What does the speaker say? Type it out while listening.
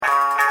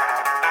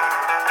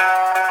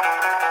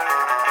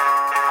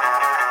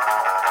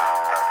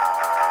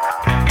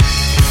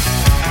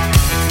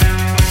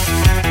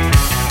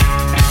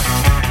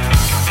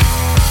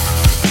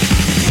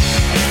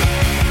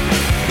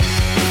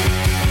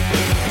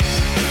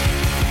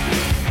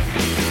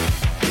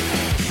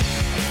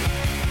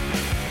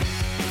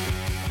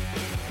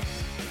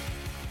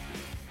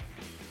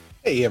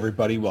Hey,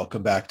 everybody.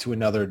 Welcome back to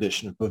another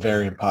edition of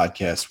Bavarian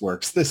Podcast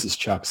Works. This is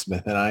Chuck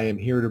Smith, and I am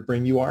here to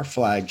bring you our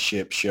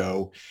flagship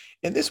show.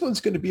 And this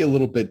one's going to be a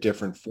little bit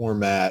different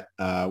format.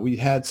 We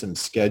had some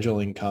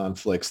scheduling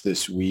conflicts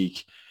this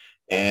week.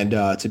 And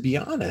to be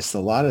honest, a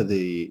lot of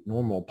the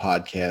normal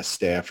podcast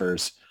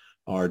staffers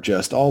are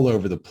just all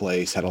over the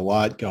place, had a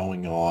lot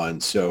going on.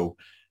 So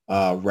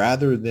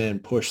rather than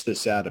push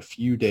this out a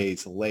few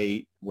days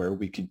late where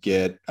we could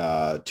get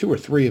two or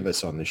three of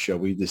us on the show,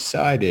 we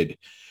decided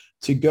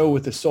to go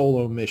with a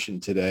solo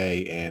mission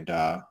today. And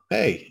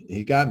hey,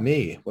 you got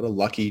me. What a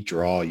lucky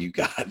draw you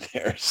got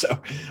there.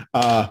 So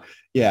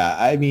yeah,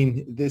 I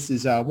mean, this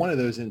is one of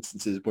those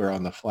instances where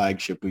on the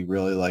flagship, we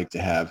really like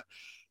to have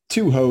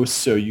two hosts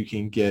so you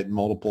can get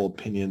multiple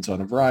opinions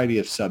on a variety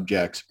of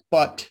subjects,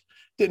 but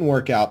didn't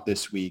work out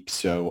this week.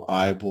 So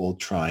I will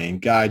try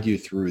and guide you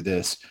through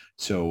this.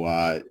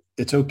 So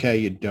it's okay.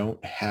 You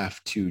don't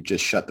have to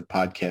just shut the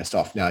podcast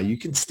off now. You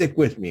can stick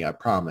with me. I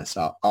promise.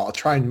 I'll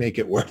try and make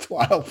it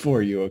worthwhile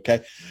for you.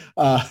 Okay.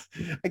 Uh,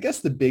 I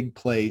guess the big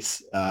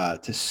place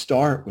to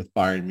start with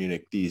Bayern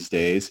Munich these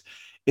days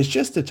is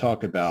just to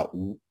talk about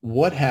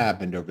what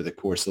happened over the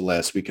course of the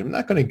last week. I'm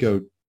not going to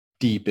go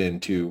deep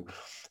into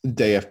the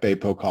DFB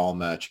Pokal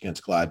match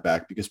against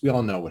Gladbach because we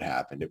all know what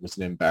happened. It was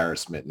an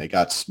embarrassment and they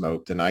got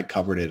smoked, and I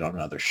covered it on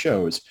other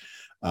shows.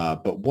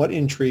 But what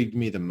intrigued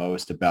me the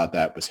most about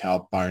that was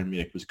how Bayern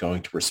Munich was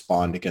going to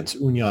respond against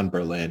Union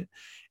Berlin.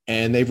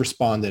 And they've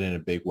responded in a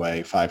big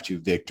way,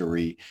 5-2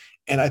 victory.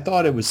 And I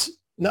thought it was,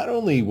 not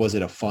only was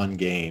it a fun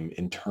game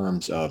in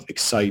terms of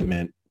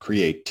excitement,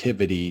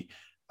 creativity,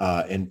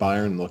 and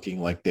Bayern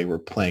looking like they were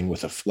playing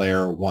with a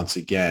flair once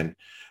again,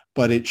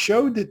 but it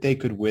showed that they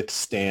could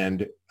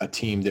withstand a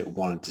team that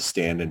wanted to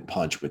stand and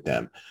punch with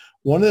them.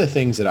 One of the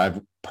things that I've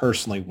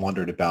personally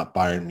wondered about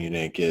Bayern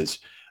Munich is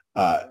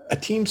a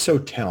team so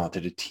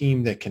talented, a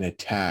team that can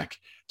attack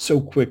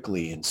so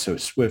quickly and so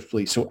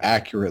swiftly, so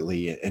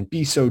accurately, and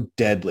be so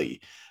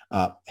deadly.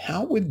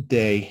 How would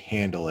they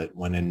handle it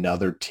when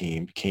another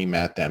team came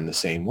at them the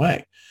same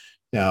way?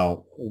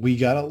 Now, we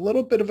got a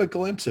little bit of a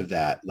glimpse of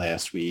that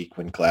last week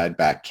when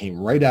Gladbach came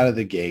right out of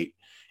the gate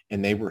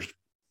and they were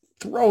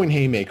throwing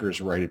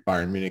haymakers right at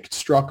Bayern Munich.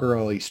 Struck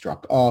early,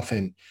 struck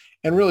often,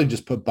 and really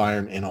just put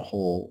Bayern in a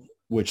hole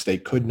which they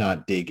could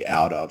not dig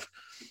out of.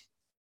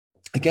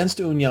 Against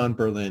Union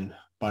Berlin,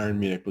 Bayern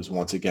Munich was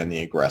once again the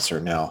aggressor.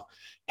 Now,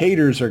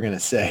 haters are going to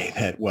say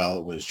that, well,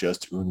 it was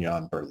just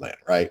Union Berlin,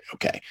 right?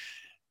 Okay.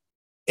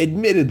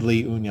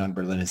 Admittedly, Union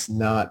Berlin is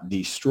not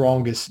the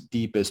strongest,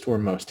 deepest, or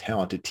most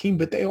talented team,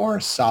 but they are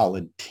a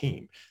solid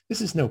team.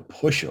 This is no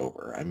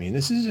pushover. I mean,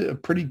 this is a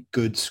pretty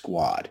good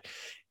squad,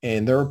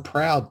 and they're a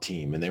proud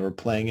team, and they were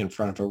playing in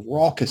front of a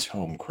raucous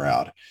home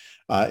crowd.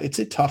 It's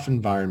a tough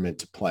environment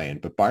to play in,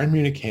 but Bayern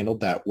Munich handled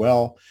that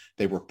well.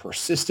 They were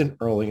persistent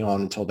early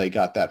on until they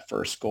got that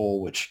first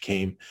goal, which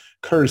came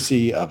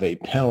courtesy of a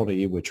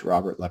penalty, which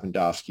Robert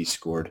Lewandowski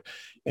scored.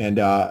 And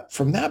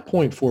from that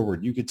point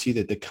forward, you could see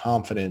that the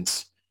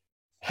confidence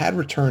had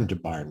returned to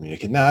Bayern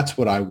Munich, and that's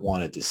what I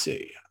wanted to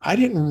see. I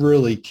didn't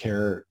really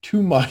care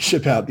too much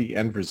about the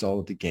end result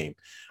of the game.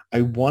 I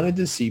wanted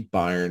to see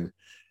Bayern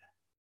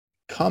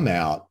come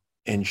out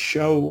and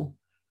show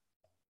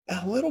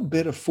a little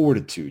bit of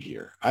fortitude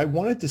here. I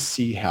wanted to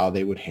see how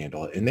they would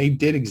handle it, and they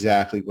did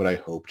exactly what I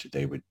hoped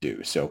they would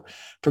do. So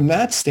from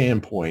that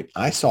standpoint,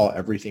 I saw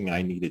everything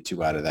I needed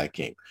to out of that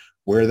game.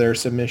 Were there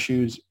some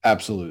issues?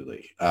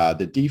 Absolutely.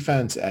 The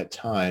defense at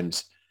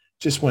times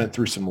just went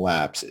through some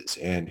lapses.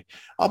 And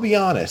I'll be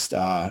honest,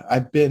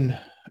 I've been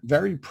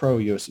very pro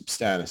Josip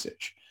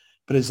Stanisic,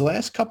 but his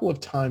last couple of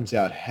times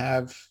out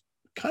have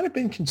kind of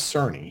been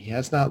concerning. He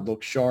has not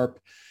looked sharp.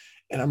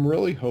 And I'm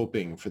really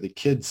hoping for the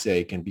kid's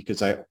sake, and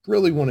because I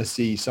really want to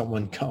see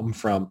someone come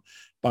from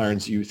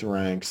Bayern's youth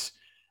ranks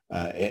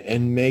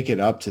and make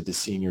it up to the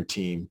senior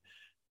team.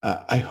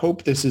 I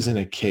hope this isn't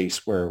a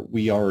case where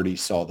we already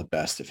saw the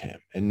best of him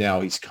and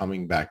now he's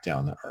coming back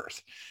down to earth.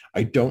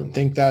 I don't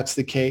think that's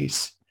the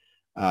case.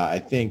 I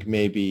think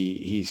maybe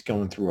he's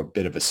going through a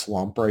bit of a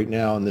slump right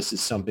now, and this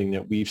is something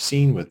that we've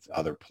seen with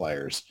other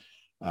players.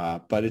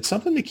 But it's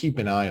something to keep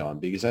an eye on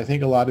because I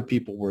think a lot of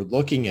people were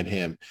looking at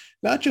him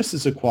not just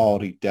as a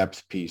quality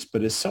depth piece,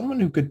 but as someone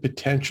who could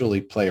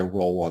potentially play a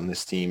role on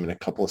this team in a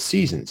couple of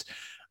seasons.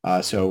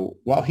 So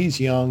while he's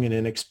young and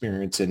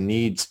inexperienced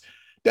and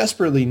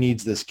desperately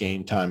needs this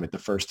game time at the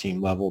first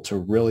team level to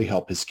really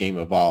help his game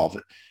evolve,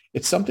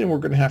 it's something we're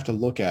going to have to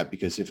look at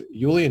because if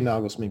Julian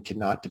Nagelsmann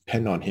cannot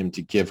depend on him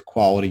to give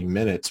quality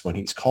minutes when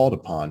he's called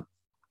upon,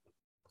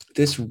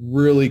 this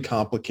really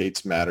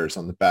complicates matters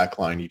on the back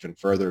line even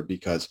further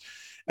because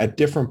at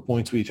different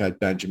points we've had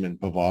Benjamin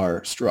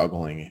Pavard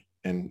struggling.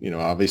 And,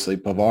 obviously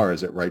Pavard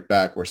is at right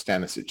back where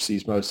Stanisic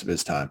sees most of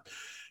his time.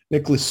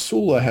 Nicholas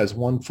Sula has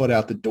one foot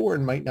out the door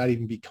and might not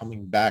even be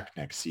coming back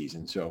next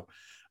season. So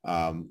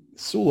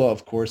Sula,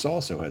 of course,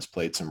 also has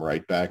played some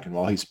right back. And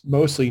while he's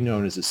mostly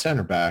known as a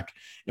center back,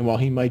 and while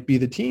he might be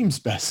the team's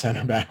best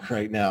center back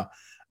right now,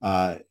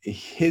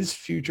 his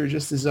future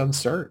just is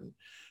uncertain.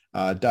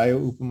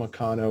 Dayo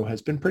Upamecano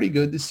has been pretty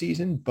good this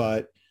season,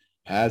 but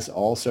has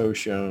also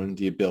shown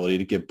the ability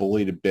to get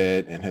bullied a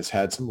bit and has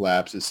had some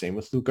lapses. Same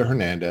with Luca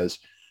Hernandez.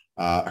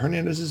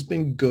 Hernandez has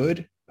been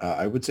good.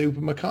 I would say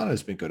Upamecano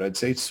has been good. I'd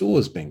say Sula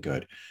has been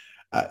good.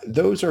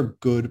 Those are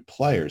good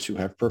players who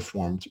have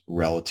performed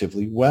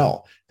relatively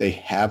well. They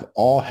have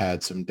all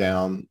had some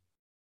down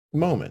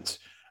moments.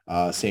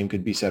 Same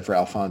could be said for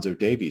Alphonso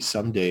Davies.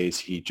 Some days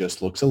he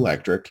just looks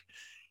electric,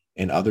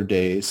 and other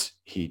days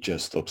he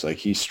just looks like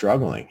he's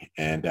struggling.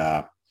 And,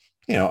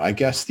 I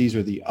guess these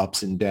are the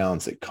ups and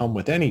downs that come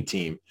with any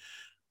team.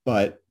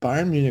 But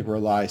Bayern Munich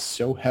relies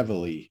so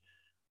heavily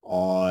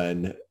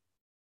on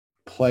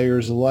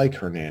players like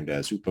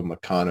Hernandez,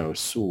 Upamecano,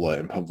 Sula,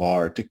 and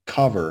Pavard to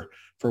cover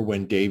for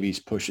when Davies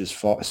pushes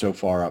so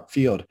far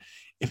upfield.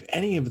 If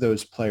any of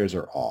those players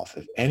are off,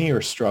 if any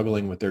are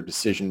struggling with their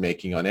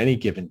decision-making on any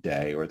given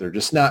day, or they're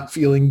just not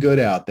feeling good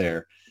out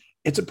there,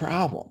 it's a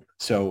problem.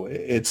 So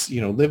it's,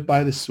 live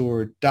by the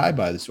sword, die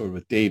by the sword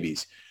with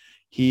Davies.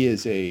 He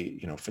is a,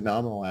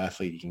 phenomenal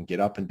athlete. He can get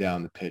up and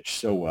down the pitch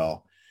so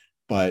well,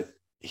 but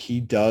he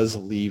does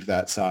leave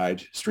that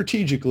side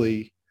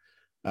strategically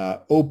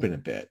open a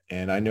bit.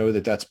 And I know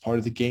that that's part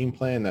of the game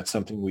plan. That's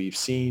something we've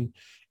seen.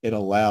 It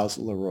allows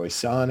Leroy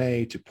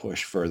Sané to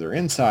push further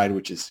inside,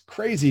 which is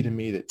crazy to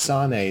me that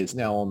Sané is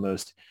now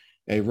almost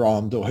a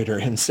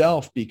Raumdeuter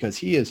himself, because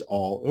he is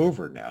all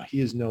over now. He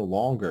is no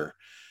longer,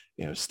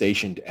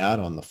 stationed out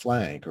on the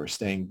flank or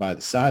staying by the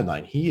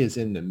sideline. He is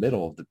in the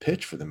middle of the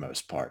pitch for the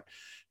most part,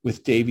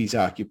 with Davies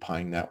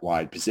occupying that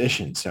wide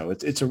position. So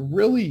it's a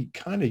really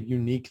kind of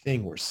unique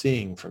thing we're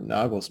seeing from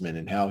Nagelsmann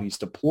and how he's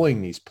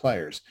deploying these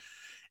players.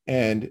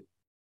 And,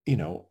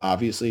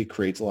 obviously it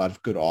creates a lot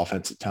of good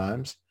offense at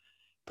times,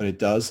 but it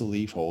does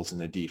leave holes in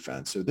the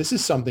defense. So this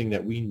is something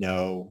that we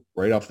know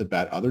right off the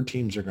bat other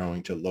teams are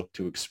going to look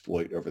to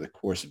exploit over the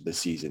course of the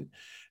season.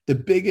 The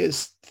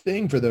biggest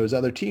thing for those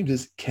other teams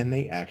is, can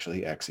they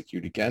actually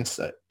execute against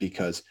it?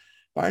 Because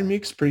Bayern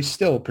Munich's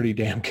pretty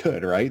damn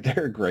good, right?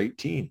 They're a great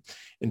team.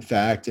 In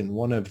fact, in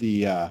one of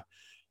the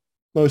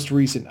most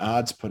recent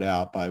odds put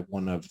out by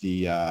one of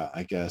the,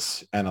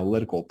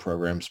 analytical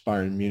programs,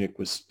 Bayern Munich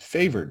was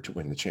favored to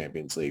win the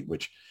Champions League,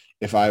 which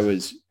if I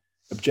was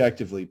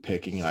objectively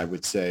picking, I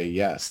would say,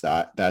 yes,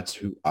 that's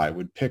who I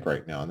would pick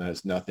right now. And that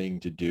has nothing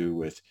to do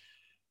with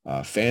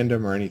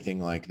fandom or anything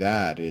like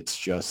that. It's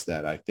just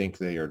that I think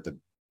they are the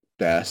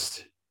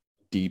best,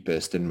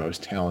 deepest, and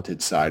most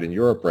talented side in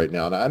Europe right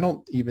now. And I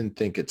don't even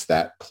think it's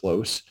that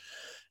close.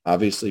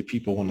 Obviously,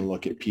 people want to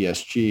look at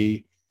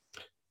PSG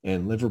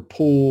and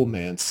Liverpool,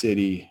 Man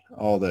City,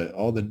 all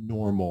the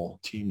normal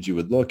teams you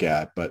would look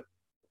at. But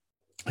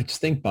I just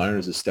think Bayern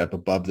is a step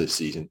above this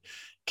season.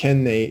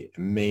 Can they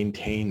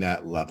maintain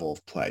that level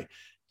of play?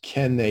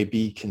 Can they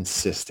be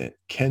consistent?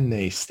 Can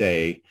they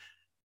stay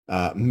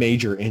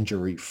major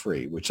injury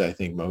free, which I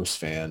think most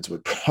fans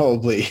would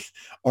probably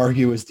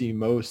argue is the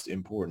most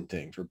important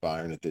thing for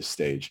Bayern at this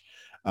stage.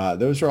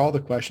 Those are all the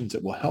questions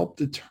that will help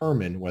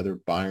determine whether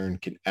Bayern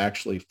can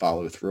actually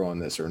follow through on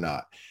this or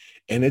not.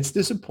 And it's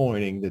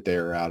disappointing that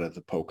they're out of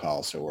the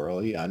Pokal so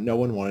early. No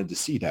one wanted to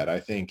see that. I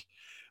think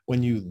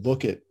when you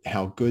look at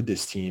how good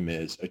this team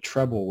is, a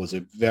treble was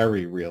a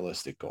very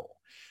realistic goal.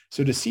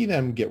 So to see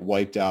them get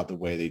wiped out the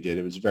way they did,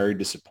 it was very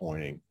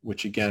disappointing,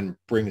 which again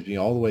brings me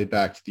all the way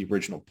back to the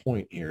original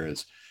point here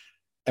is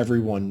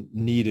everyone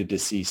needed to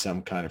see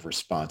some kind of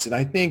response. And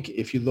I think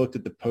if you looked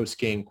at the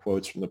post-game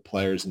quotes from the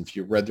players and if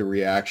you read the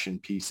reaction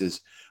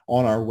pieces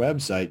on our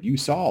website, you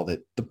saw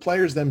that the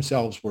players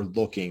themselves were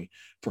looking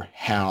for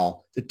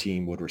how the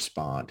team would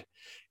respond.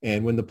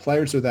 And when the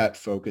players are that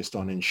focused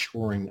on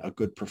ensuring a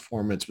good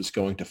performance was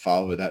going to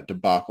follow that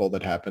debacle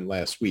that happened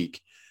last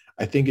week,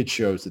 I think it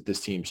shows that this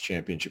team's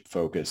championship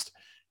focused.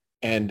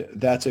 And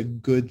that's a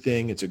good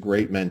thing. It's a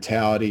great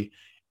mentality.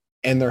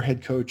 And their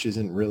head coach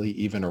isn't really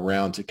even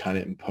around to kind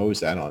of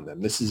impose that on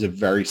them. This is a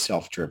very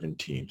self-driven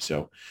team.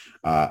 So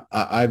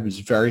I was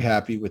very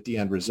happy with the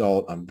end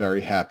result. I'm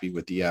very happy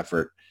with the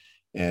effort.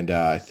 And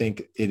I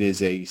think it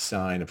is a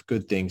sign of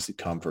good things to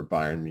come for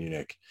Bayern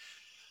Munich.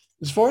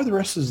 As far as the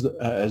rest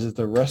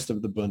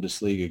of the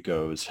Bundesliga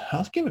goes,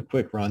 I'll give a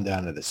quick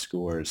rundown of the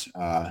scores.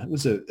 It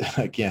was,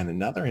 again,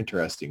 another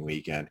interesting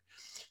weekend.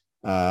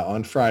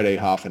 On Friday,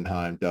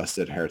 Hoffenheim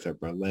dusted Hertha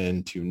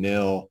Berlin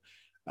 2-0.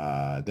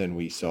 Then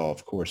we saw,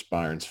 of course,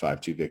 Bayern's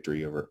 5-2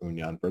 victory over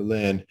Union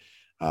Berlin.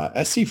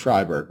 SC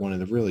Freiburg, one of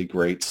the really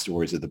great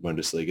stories of the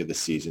Bundesliga this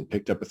season,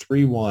 picked up a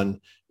 3-1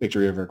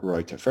 victory over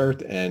Greuther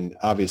Fürth. And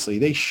obviously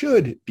they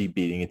should be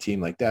beating a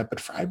team like that, but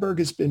Freiburg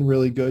has been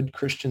really good.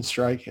 Christian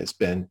Streich has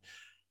been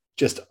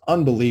just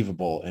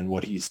unbelievable in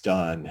what he's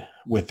done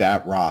with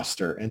that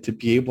roster. And to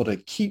be able to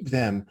keep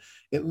them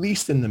at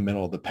least in the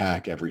middle of the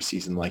pack every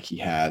season like he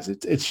has,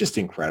 it's just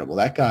incredible.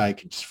 That guy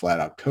can just flat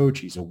out coach.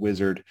 He's a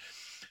wizard.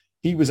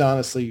 He was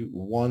honestly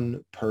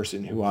one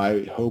person who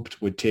I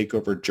hoped would take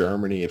over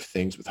Germany if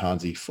things with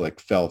Hansi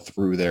Flick fell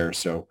through there.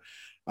 So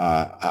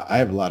I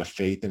have a lot of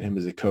faith in him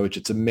as a coach.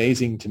 It's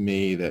amazing to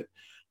me that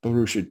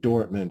Borussia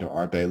Dortmund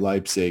or RB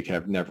Leipzig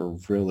have never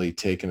really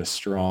taken a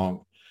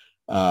strong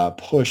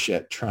push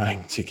at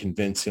trying to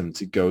convince him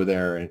to go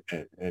there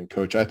and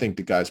coach. I think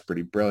the guy's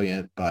pretty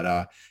brilliant,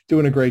 but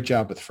doing a great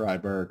job with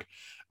Freiburg.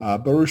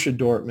 Borussia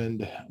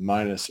Dortmund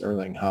minus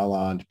Erling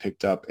Haaland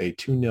picked up a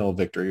 2-0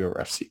 victory over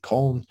FC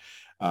Köln.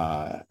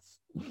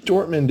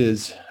 Dortmund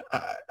is,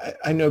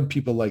 I know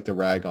people like to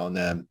rag on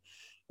them.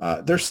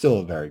 They're still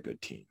a very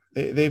good team.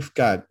 They've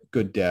got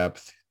good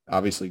depth,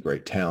 obviously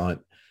great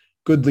talent,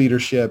 good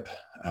leadership.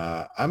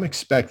 I'm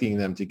expecting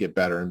them to get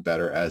better and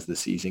better as the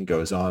season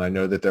goes on. I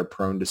know that they're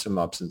prone to some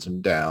ups and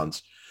some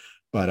downs,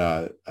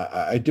 but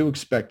I do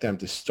expect them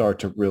to start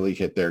to really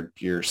hit their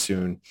gear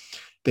soon.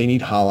 They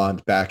need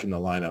Haaland back in the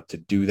lineup to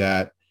do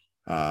that.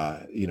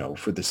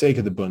 For the sake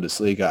of the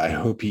Bundesliga, I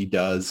hope he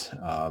does.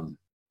 I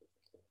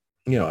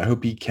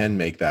hope he can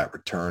make that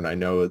return. I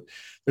know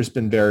there's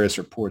been various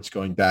reports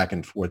going back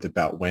and forth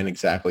about when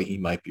exactly he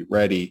might be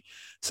ready.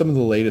 Some of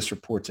the latest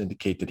reports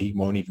indicate that he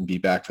won't even be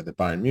back for the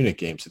Bayern Munich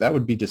game. So that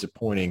would be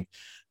disappointing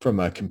from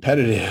a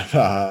competitive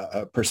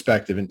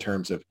perspective in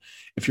terms of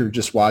if you're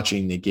just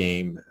watching the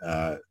game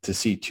to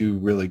see two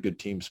really good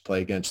teams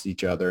play against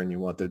each other and you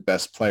want the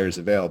best players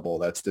available,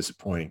 that's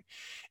disappointing.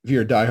 If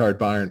you're a diehard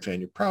Bayern fan,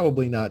 you're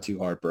probably not too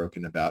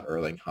heartbroken about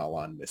Erling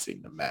Haaland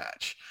missing the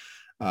match.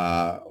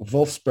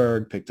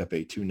 Wolfsburg picked up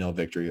a 2-0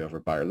 victory over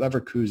Bayer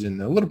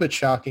Leverkusen. A little bit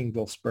shocking.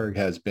 Wolfsburg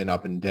has been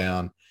up and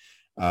down,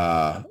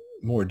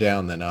 more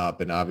down than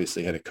up, and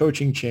obviously had a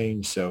coaching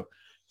change. So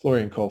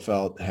Florian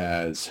Kohfeldt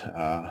has,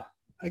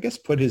 I guess,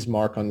 put his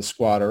mark on the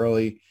squad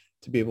early.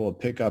 To be able to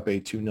pick up a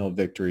 2-0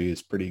 victory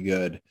is pretty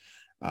good.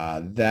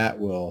 That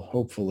will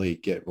hopefully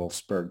get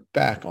Wolfsburg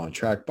back on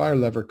track. Bayer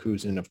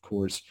Leverkusen, of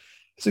course,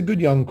 it's a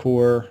good young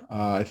core.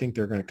 I think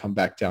they're going to come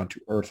back down to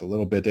earth a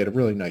little bit. They had a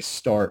really nice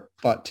start,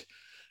 but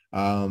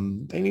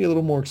they need a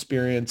little more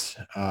experience.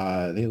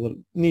 They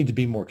need to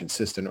be more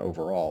consistent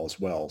overall as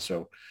well.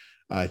 So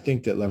I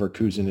think that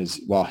Leverkusen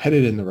is, while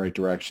headed in the right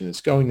direction,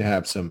 is going to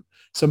have some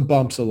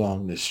bumps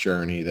along this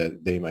journey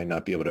that they might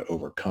not be able to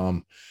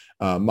overcome.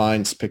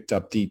 Mainz picked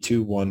up the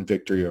 2-1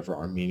 victory over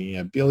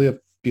Arminia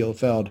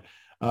Bielefeld.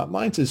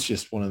 Mainz is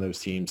just one of those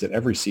teams that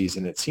every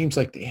season it seems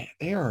like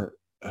they are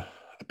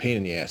a pain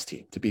in the ass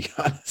team, to be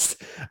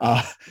honest.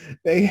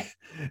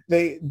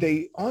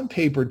 They on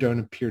paper don't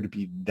appear to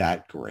be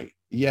that great,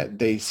 yet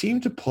they seem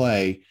to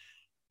play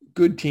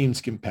good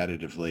teams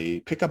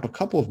competitively, pick up a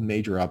couple of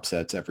major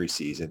upsets every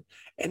season,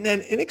 and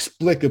then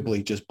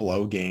inexplicably just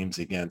blow games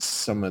against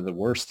some of the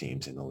worst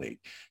teams in the league.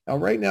 Now,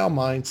 right now,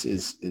 Mainz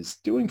is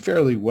doing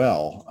fairly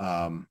well.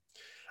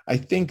 I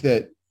think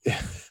that,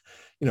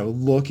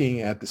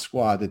 looking at the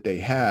squad that they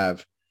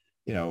have,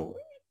 to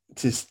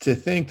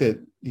think that,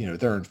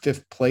 they're in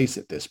fifth place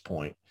at this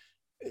point,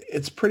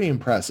 it's pretty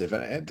impressive.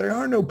 And there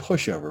are no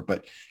pushover,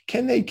 but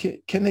can they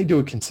do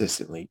it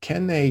consistently?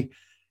 Can they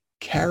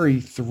carry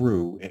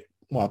through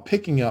while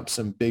picking up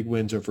some big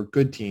wins over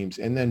good teams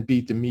and then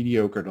beat the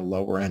mediocre to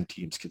lower end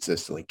teams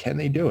consistently? Can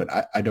they do it?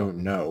 I don't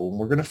know.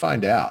 We're going to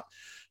find out.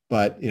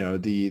 But,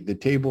 the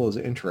table is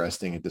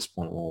interesting at this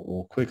point.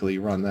 We'll quickly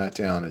run that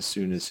down as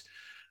soon as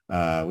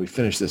we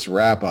finish this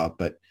wrap up.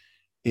 But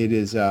it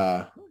is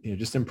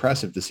just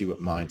impressive to see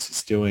what Mainz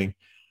is doing.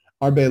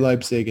 RB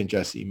Leipzig and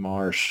Jesse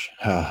Marsch,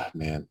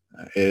 man,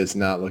 it is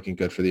not looking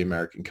good for the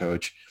American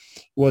coach.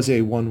 It was a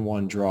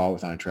 1-1 draw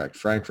with Eintracht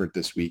Frankfurt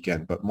this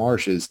weekend, but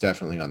Marsch is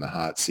definitely on the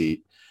hot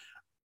seat.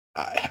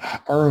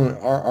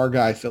 Our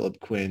guy,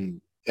 Philip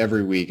Quinn,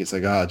 every week, it's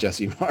like,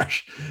 Jesse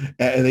Marsch.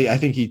 I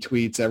think he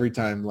tweets every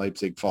time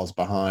Leipzig falls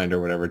behind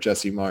or whatever,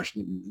 Jesse Marsch,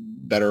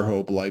 better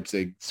hope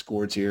Leipzig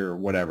scores here or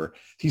whatever.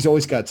 He's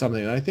always got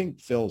something. And I think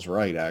Phil's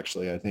right,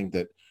 actually. I think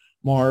that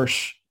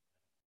Marsch,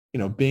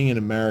 being an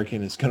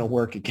American is going to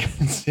work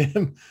against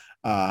him.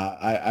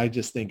 I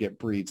just think it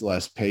breeds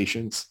less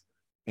patience.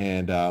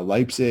 And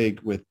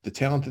Leipzig, with the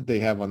talent that they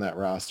have on that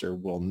roster,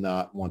 will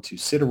not want to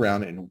sit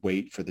around and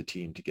wait for the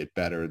team to get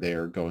better. They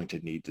are going to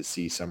need to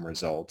see some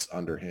results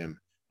under him,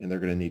 and they're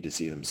going to need to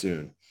see them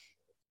soon.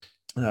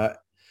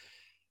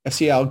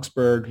 FC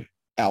Augsburg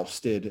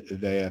ousted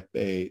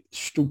VfB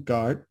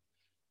Stuttgart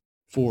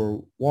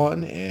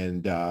 4-1.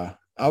 And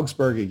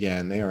Augsburg,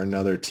 again, they are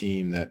another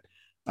team that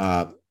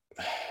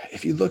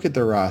if you look at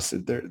the roster,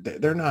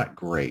 they're not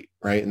great,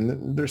 right?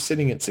 And they're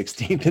sitting at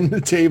 16th in the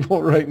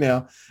table right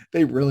now.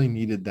 They really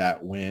needed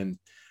that win.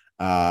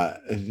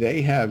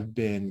 They have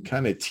been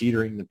kind of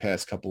teetering the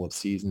past couple of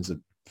seasons of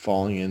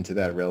falling into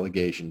that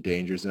relegation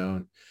danger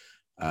zone.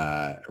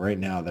 Right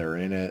now they're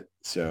in it.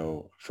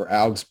 So for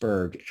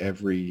Augsburg,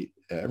 every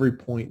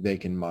point they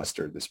can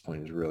muster at this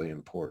point is really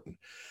important.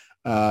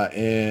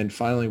 And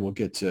finally, we'll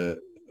get to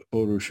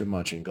Borussia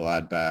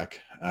Mönchengladbach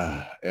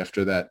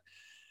after that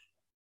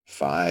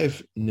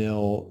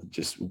 5-0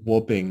 just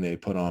whooping they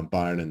put on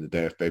Bayern in the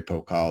DFB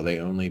Pokal. They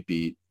only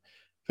beat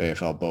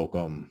VfL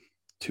Bochum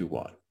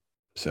 2-1.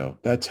 So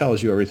that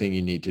tells you everything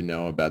you need to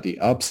know about the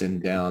ups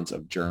and downs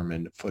of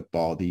German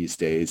football these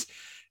days.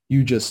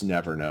 You just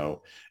never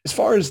know. As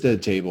far as the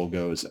table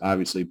goes,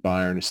 obviously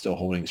Bayern is still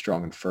holding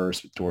strong in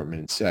first with Dortmund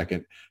in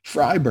second.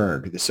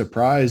 Freiburg, the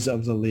surprise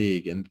of the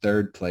league, in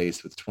third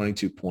place with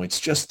 22 points,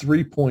 just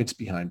 3 points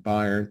behind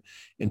Bayern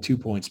and 2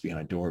 points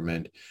behind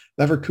Dortmund.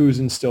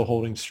 Leverkusen still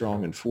holding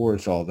strong in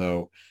fourth,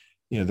 although,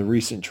 the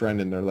recent trend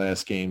in their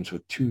last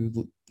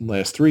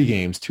three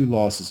games, 2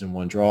 losses and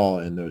 1 draw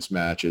in those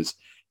matches,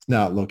 it's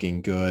not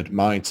looking good.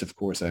 Mainz, of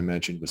course, I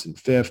mentioned, was in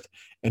fifth,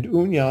 and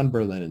Union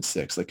Berlin in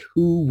sixth. Like,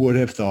 who would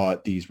have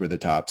thought these were the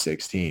top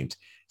 6 teams?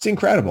 It's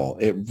incredible.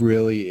 It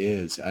really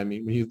is. I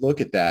mean, when you look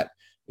at that,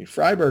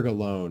 Freiburg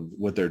alone,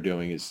 what they're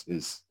doing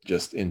is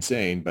just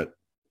insane. But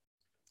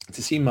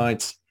to see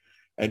Mainz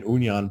and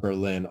Union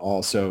Berlin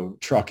also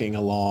trucking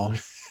along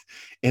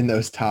in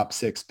those top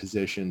 6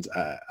 positions,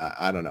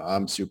 I don't know.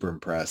 I'm super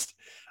impressed.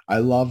 I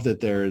love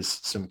that there's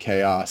some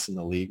chaos in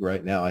the league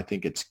right now. I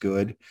think it's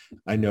good.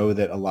 I know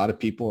that a lot of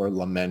people are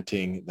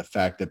lamenting the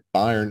fact that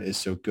Bayern is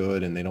so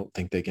good and they don't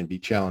think they can be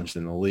challenged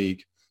in the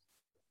league.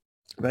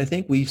 But I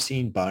think we've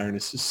seen Bayern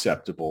is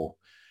susceptible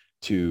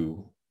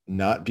to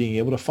not being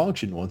able to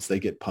function once they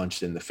get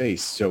punched in the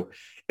face. So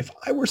if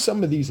I were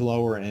some of these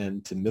lower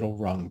end to middle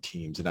rung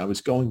teams and I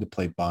was going to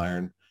play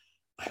Bayern,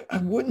 I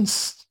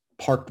wouldn't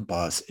park the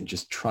bus and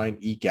just try and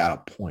eke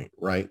out a point,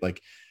 right?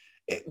 Like,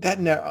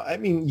 I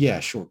mean, yeah,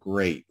 sure,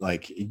 great.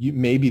 Like,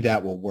 maybe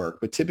that will work,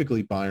 but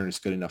typically Bayern is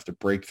good enough to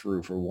break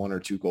through for 1 or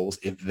 2 goals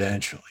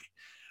eventually.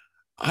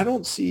 I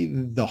don't see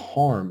the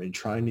harm in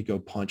trying to go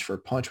punch for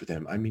punch with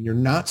him. I mean, you're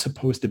not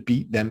supposed to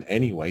beat them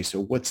anyway, so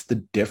what's the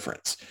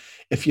difference?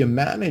 If you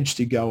manage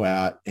to go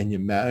out and you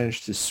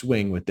manage to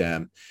swing with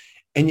them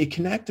and you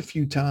connect a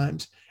few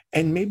times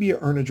and maybe you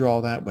earn a draw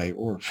that way,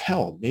 or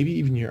hell, maybe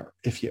even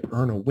if you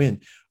earn a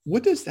win,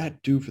 what does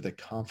that do for the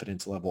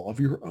confidence level of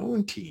your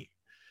own team?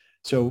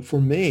 So for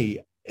me,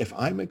 if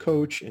I'm a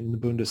coach in the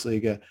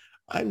Bundesliga,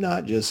 I'm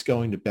not just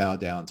going to bow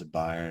down to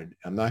Bayern.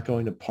 I'm not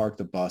going to park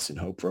the bus and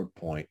hope for a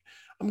point.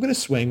 I'm going to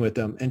swing with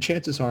them, and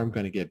chances are I'm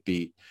going to get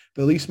beat.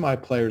 But at least my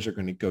players are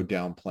going to go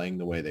down playing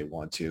the way they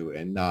want to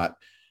and not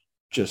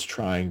just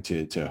trying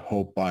to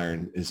hope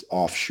Bayern is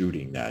off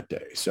shooting that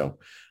day. So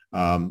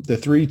the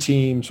 3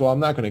 teams, well, I'm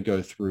not going to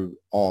go through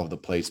all of the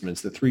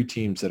placements. The 3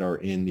 teams that are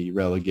in the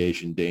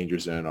relegation danger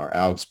zone are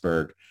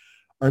Augsburg,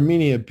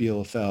 Arminia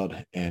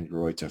Bielefeld, and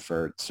Greuther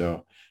Fürth.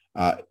 So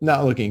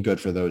not looking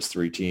good for those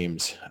 3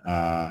 teams.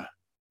 I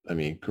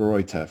mean,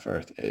 Greuther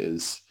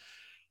Fürth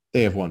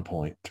they have 1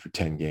 point through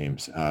 10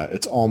 games.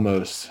 It's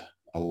almost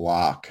a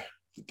lock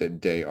that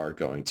they are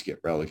going to get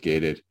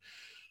relegated.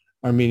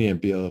 Arminia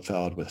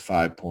Bielefeld with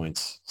 5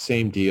 points,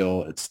 same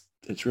deal.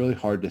 It's really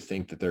hard to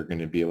think that they're going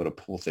to be able to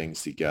pull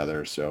things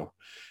together. So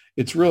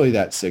it's really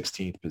that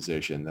 16th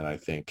position that I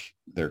think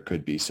there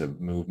could be some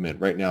movement.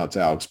 Right now it's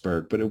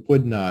Augsburg, but it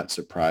would not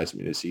surprise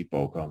me to see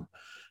Bochum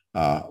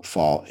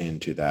fall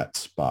into that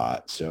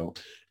spot. So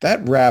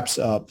that wraps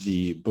up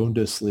the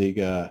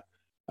Bundesliga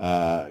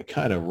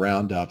kind of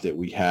roundup that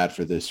we had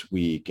for this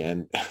week.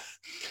 And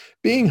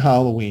being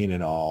Halloween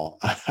and all,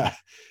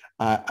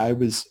 I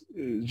was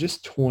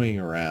just toying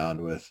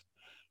around with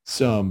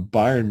some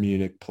Bayern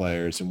Munich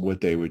players and what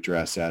they would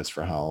dress as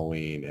for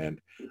Halloween. And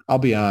I'll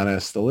be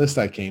honest, the list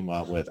I came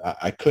up with,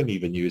 I couldn't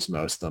even use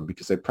most of them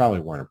because they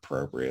probably weren't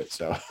appropriate.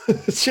 So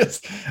it's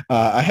just,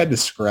 I had to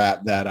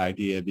scrap that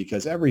idea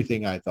because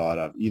everything I thought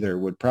of either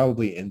would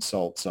probably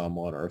insult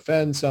someone or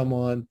offend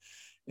someone.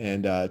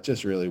 And it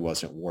just really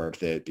wasn't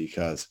worth it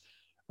because,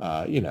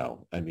 I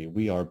mean,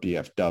 we are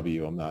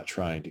BFW. I'm not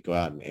trying to go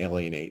out and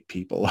alienate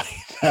people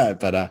like that,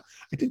 but I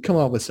did come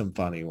up with some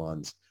funny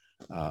ones.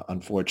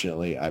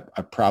 Unfortunately, I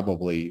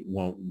probably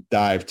won't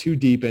dive too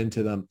deep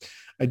into them.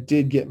 I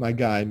did get my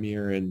guy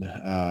Miran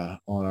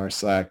on our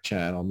Slack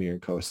channel, Miran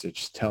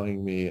Kostic,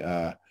 telling me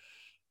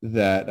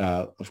that,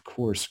 of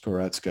course,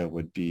 Goretzka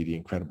would be the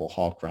Incredible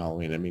Hulk for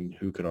Halloween. I mean,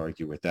 who could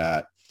argue with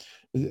that?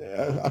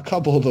 A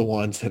couple of the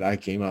ones that I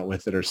came out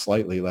with that are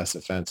slightly less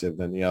offensive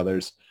than the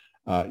others.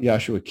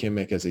 Joshua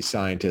Kimmich as a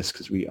scientist,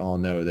 because we all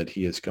know that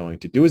he is going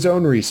to do his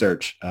own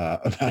research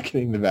about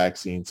getting the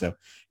vaccine. So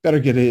better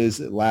get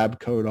his lab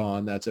coat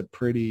on. That's a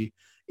pretty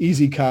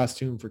easy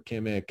costume for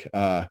Kimmich.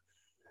 I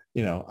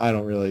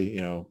don't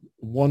really,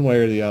 one way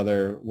or the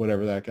other,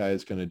 whatever that guy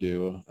is going to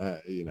do,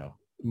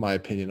 my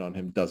opinion on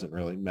him doesn't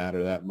really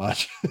matter that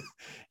much.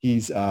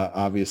 He's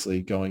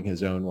obviously going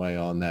his own way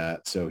on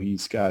that. So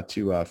he's got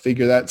to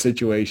figure that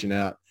situation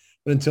out.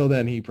 But until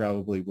then, he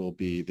probably will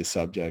be the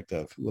subject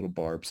of little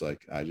barbs,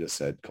 like I just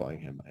said, calling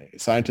him a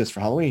scientist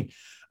for Halloween.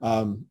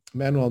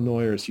 Manuel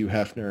Neuer's Hugh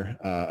Hefner,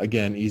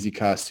 again, easy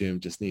costume,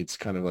 just needs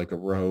kind of like a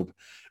robe.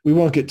 We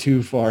won't get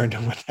too far into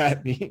what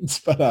that means,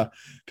 but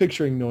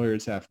picturing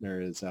Neuer's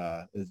Hefner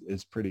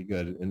is pretty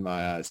good in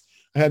my eyes.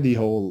 I had the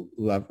whole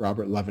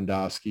Robert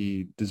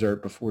Lewandowski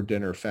dessert before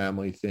dinner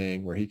family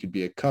thing where he could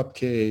be a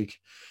cupcake.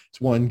 His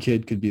one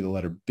kid could be the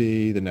letter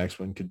B, the next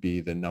one could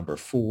be the number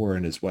 4,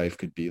 and his wife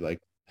could be like,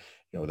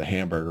 the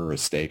hamburger or a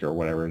steak or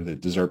whatever, the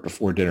dessert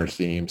before dinner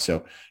theme.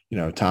 So,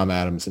 Tom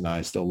Adams and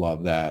I still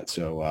love that.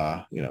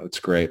 So, it's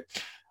great.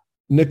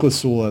 Nicholas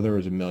Sula, there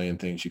was a million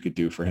things you could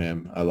do for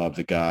him. I love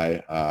the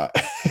guy.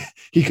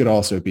 He could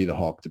also be the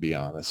Hulk, to be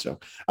honest. So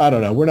I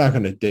don't know. We're not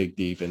going to dig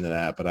deep into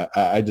that, but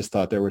I just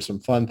thought there were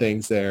some fun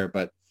things there.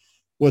 But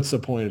what's the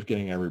point of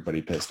getting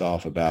everybody pissed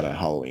off about a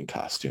Halloween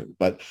costume?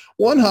 But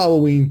one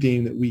Halloween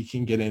theme that we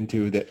can get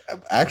into that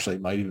actually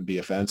might even be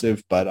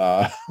offensive,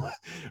 but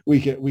we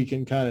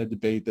can kind of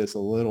debate this a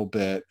little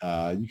bit.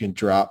 You can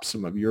drop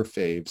some of your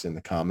faves in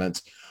the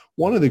comments.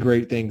 One of the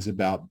great things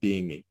about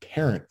being a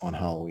parent on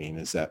Halloween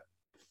is that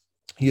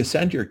you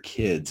send your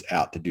kids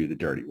out to do the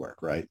dirty work,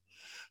 right?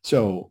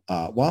 So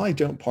while I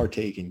don't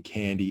partake in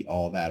candy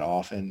all that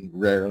often,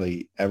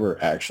 rarely ever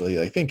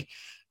actually, I think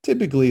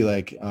typically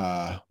like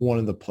one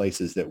of the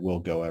places that we'll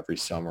go every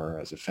summer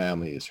as a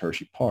family is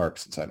Hershey Park,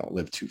 since I don't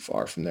live too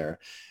far from there.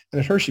 And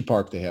at Hershey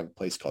Park, they have a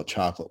place called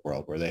Chocolate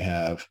World where they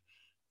have,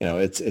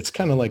 it's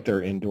kind of like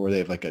they're indoor. They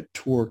have like a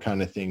tour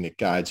kind of thing that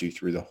guides you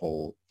through the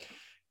whole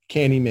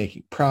candy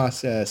making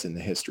process and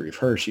the history of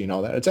Hershey and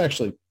all that. It's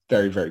actually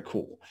very, very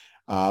cool.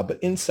 But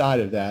inside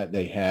of that,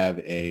 they have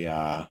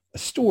a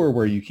store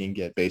where you can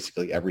get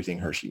basically everything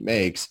Hershey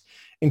makes,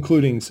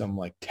 including some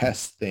like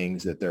test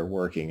things that they're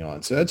working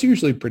on. So that's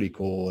usually pretty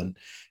cool. And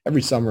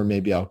every summer,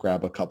 maybe I'll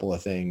grab a couple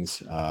of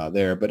things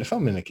there. But if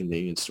I'm in a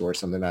convenience store,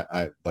 something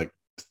I like,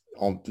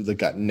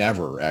 got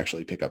never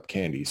actually pick up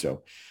candy.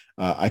 So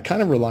I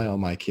kind of rely on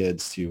my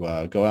kids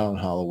to go out on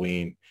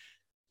Halloween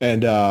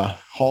and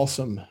haul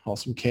some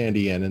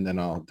candy in, and then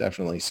I'll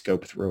definitely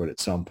scope through it at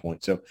some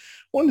point. So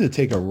wanted to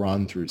take a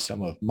run through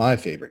some of my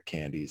favorite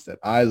candies that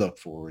I look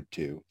forward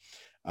to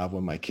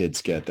when my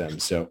kids get them.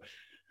 So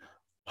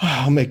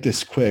I'll make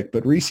this quick,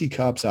 but Reese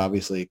Cups,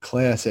 obviously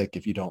classic.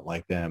 If you don't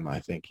like them,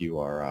 I think you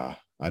are,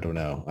 I don't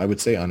know, I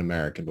would say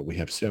un-American, but we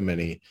have so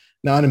many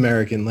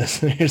non-American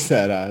listeners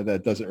that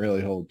that doesn't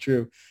really hold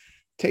true.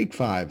 Take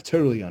Five,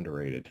 totally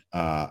underrated.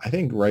 I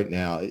think right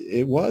now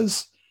it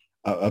was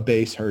a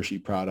base Hershey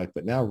product,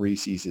 but now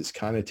Reese's is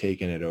kind of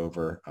taken it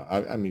over.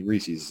 I mean,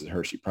 Reese's is a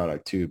Hershey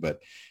product too, but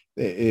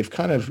they've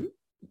kind of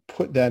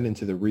put that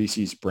into the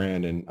Reese's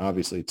brand, and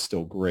obviously it's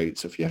still great.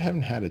 So if you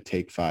haven't had a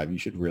Take Five, you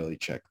should really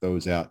check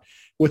those out.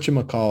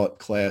 Whatchamacallit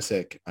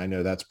classic. I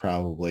know that's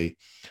probably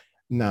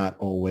not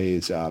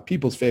always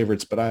people's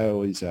favorites, but I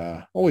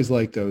always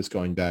like those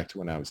going back to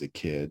when I was a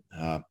kid.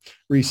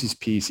 Reese's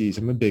Pieces.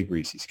 I'm a big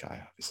Reese's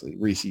guy, obviously.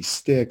 Reese's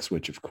Sticks,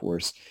 which of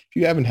course, if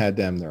you haven't had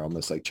them, they're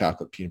almost like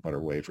chocolate peanut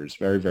butter wafers.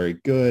 Very, very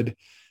good.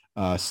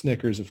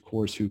 Snickers, of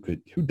course. Who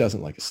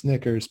doesn't like a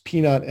Snickers?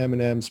 Peanut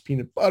M&Ms,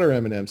 peanut butter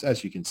M&Ms.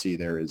 As you can see,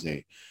 there is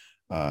a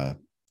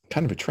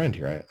kind of a trend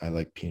here. I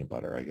like peanut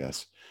butter, I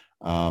guess.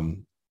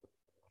 And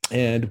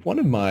one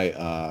of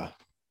my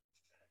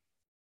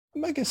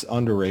I guess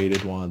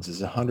underrated ones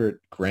is 100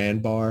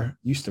 Grand Bar.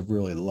 Used to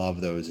really love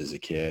those as a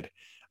kid.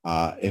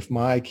 If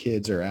my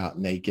kids are out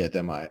and they get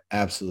them, I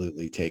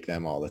absolutely take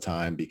them all the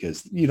time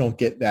because you don't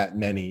get that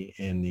many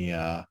in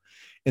the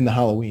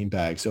Halloween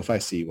bag. So if I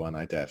see one,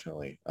 I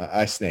definitely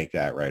I snake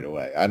that right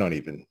away. I don't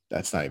even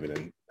that's not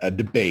even a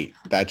debate.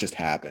 That just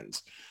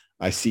happens.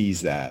 I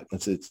seize that.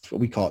 It's what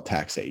we call it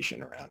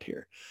taxation around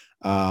here.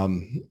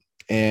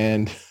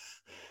 And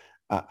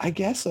I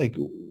guess like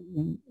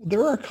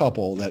there are a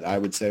couple that I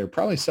would say are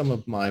probably some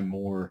of my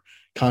more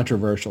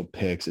controversial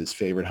picks as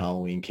favorite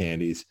Halloween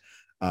candies.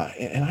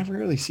 And I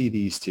rarely see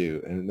these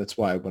two. And that's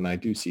why when I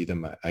do see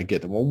them, I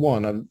get them.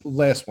 Well, the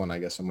last one, I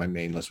guess, on my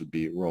main list would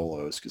be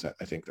Rolos because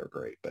I think they're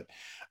great. But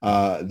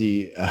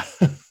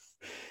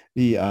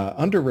the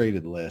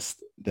underrated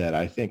list that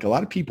I think a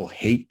lot of people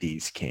hate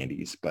these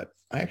candies, but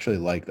I actually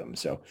like them.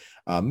 So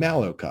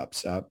Mallow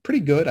Cups,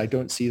 pretty good. I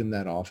don't see them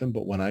that often,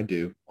 but when I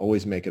do,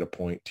 always make it a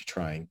point to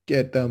try and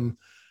get them,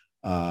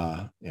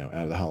 out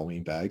of the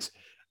Halloween bags.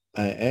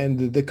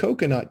 And the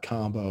coconut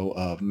combo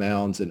of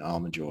Mounds and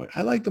Almond Joy,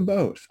 I like them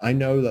both. I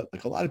know that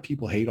like a lot of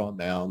people hate on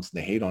Mounds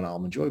and they hate on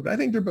Almond Joy, but I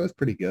think they're both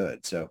pretty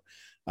good. So,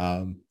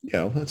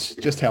 that's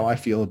just how I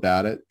feel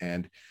about it.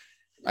 And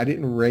I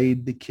didn't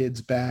raid the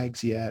kids'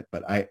 bags yet,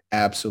 but I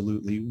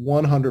absolutely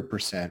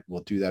 100%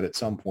 will do that at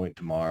some point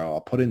tomorrow.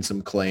 I'll put in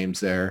some claims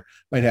there.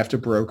 Might have to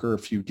broker a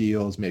few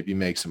deals, maybe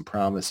make some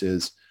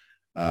promises.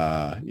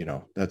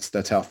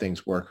 That's how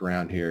things work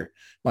around here.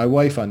 My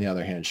wife, on the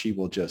other hand, she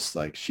will just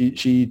like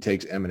she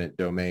takes eminent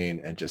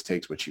domain and just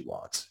takes what she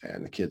wants.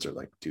 And the kids are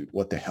like, dude,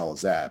 what the hell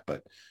is that?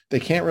 But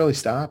they can't really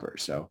stop her.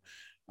 So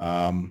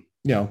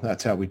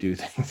that's how we do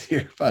things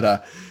here. But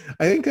I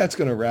think that's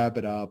going to wrap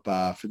it up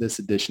for this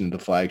edition of the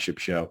Flagship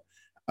Show.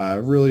 I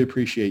really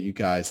appreciate you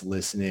guys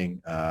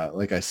listening.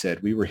 Like I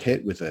said, we were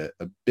hit with a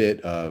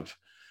bit of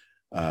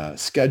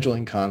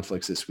scheduling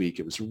conflicts this week.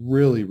 It was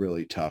really,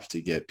 really tough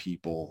to get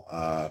people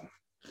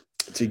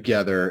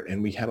together,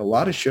 and we had a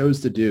lot of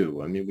shows to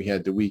do. I mean, we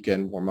had the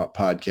weekend warm-up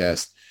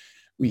podcast.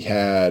 We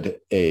had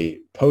a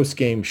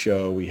post-game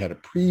show. We had a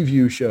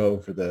preview show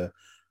for the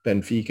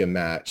Benfica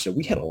match. So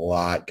we had a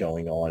lot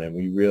going on, and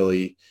we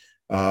really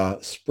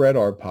spread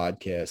our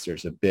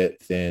podcasters a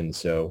bit thin.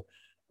 So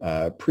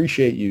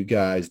appreciate you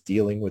guys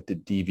dealing with the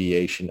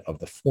deviation of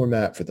the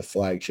format for the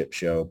Flagship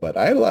Show. But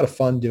I had a lot of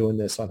fun doing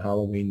this on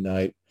Halloween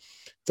night.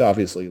 It's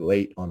obviously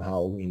late on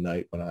Halloween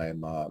night when I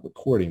am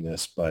recording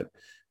this, but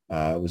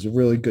it was a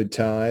really good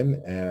time.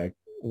 And I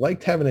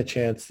liked having a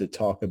chance to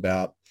talk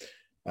about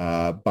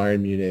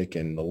Bayern Munich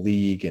and the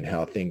league and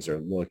how things are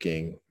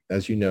looking.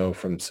 As you know,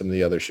 from some of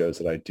the other shows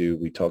that I do,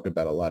 we talk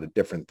about a lot of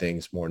different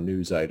things, more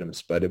news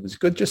items, but it was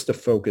good just to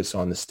focus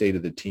on the state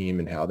of the team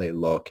and how they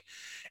look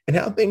and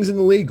how things in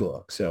the league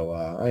look. So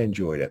I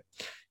enjoyed it.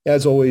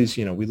 As always,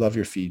 we love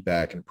your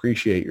feedback and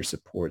appreciate your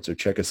support. So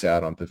check us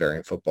out on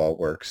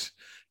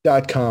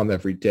BavarianFootballWorks.com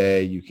every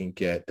day. You can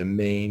get the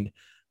main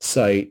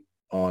site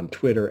on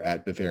Twitter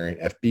at Bavarian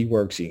FB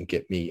Works. You can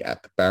get me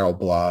at the Barrel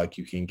Blog.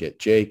 You can get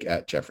Jake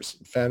at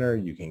Jefferson Fenner.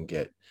 You can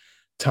get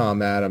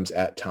Tom Adams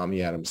at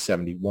Tommy Adams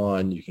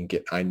 71. You can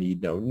get I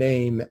Need No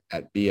Name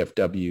at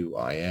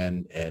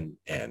BFWINNN.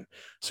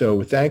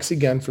 So thanks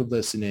again for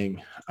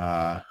listening.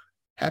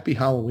 Happy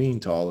Halloween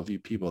to all of you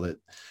people that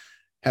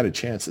had a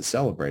chance to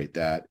celebrate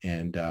that.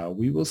 And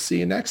we will see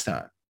you next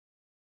time.